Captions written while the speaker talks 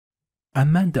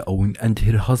Amanda Owen and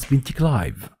her husband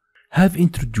Clive have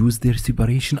introduced their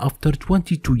separation after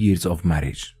 22 years of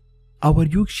marriage. Our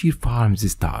Yorkshire Farm's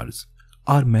stars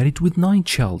are married with 9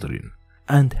 children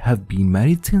and have been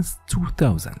married since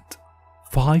 2000,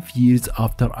 5 years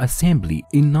after assembly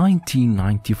in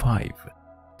 1995.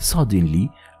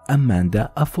 Suddenly, Amanda,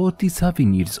 a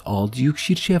 47-year-old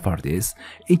Yorkshire Shepherdess,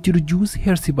 introduced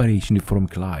her separation from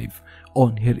Clive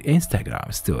on her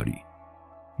Instagram story.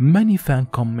 Many fan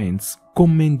comments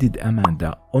commended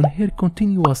Amanda on her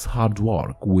continuous hard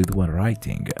work with when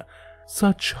writing.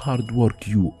 "Such hard work,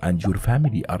 you and your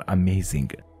family are amazing."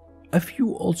 A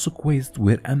few also quizzed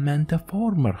where Amanda's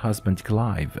former husband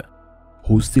Clive,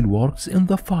 who still works in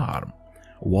the farm,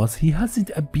 was. He hasn't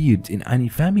appeared in any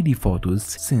family photos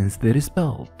since their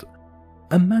split.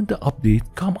 Amanda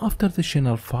update come after the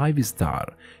Channel 5 star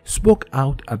spoke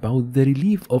out about the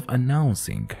relief of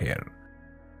announcing her.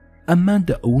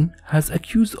 Amanda Owen has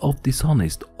accused of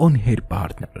dishonest on her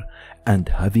partner and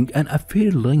having an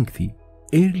affair lengthy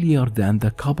earlier than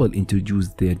the couple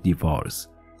introduced their divorce.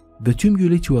 The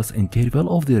tumultuous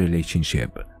interval of the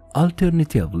relationship,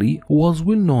 alternatively, was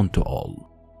well known to all.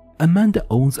 Amanda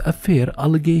Owen's affair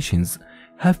allegations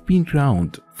have been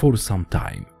around for some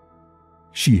time.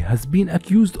 She has been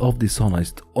accused of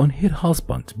dishonest on her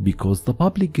husband because the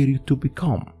public grew to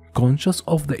become conscious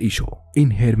of the issue in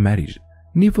her marriage.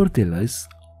 Nevertheless,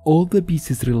 all the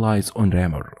pieces relies on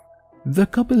rumor. The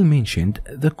couple mentioned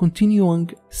the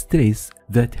continuing stress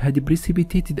that had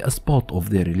precipitated a spot of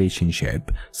their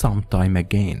relationship some time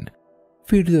again.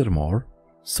 Furthermore,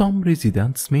 some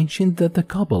residents mentioned that the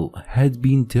couple had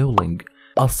been dwelling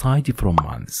aside for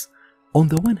months. On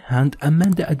the one hand,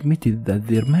 Amanda admitted that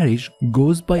their marriage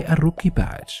goes by a rocky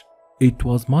patch. It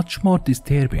was much more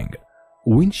disturbing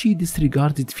when she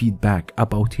disregarded feedback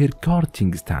about her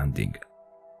courting standing.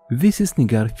 This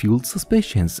snigger fueled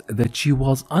suspicions that she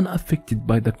was unaffected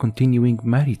by the continuing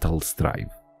marital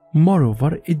strife.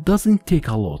 Moreover, it doesn't take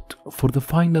a lot for the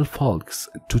final folks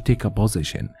to take a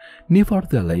position.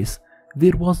 Nevertheless,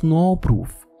 there was no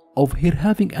proof of her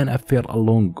having an affair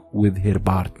along with her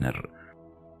partner.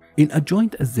 In a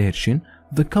joint assertion,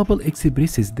 the couple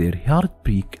expresses their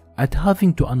heartbreak at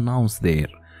having to announce their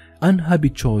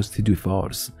unhappy choice to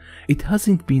divorce. It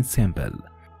hasn't been simple.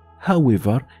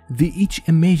 However, they each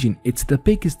imagine it's the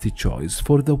biggest choice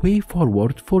for the way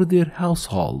forward for their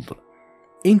household.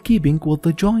 In keeping with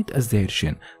the joint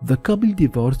assertion, the couple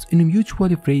divorced in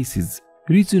mutual phrases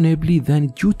reasonably than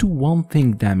due to one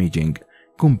thing damaging,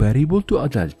 comparable to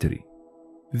adultery.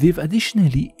 They've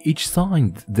additionally each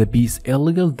signed the piece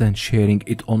illegal than sharing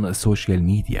it on social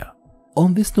media.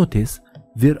 On this notice,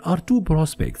 there are 2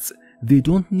 prospects. They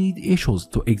don't need issues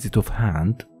to exit of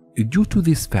hand. Due to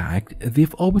this fact,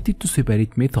 they've opted to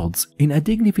separate methods in a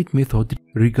dignified method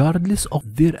regardless of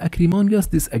their acrimonious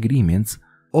disagreements,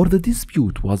 or the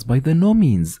dispute was by no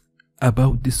means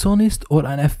about dishonest or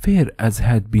an affair as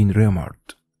had been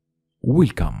rumored.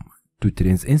 Welcome to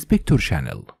Trends Inspector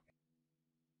channel.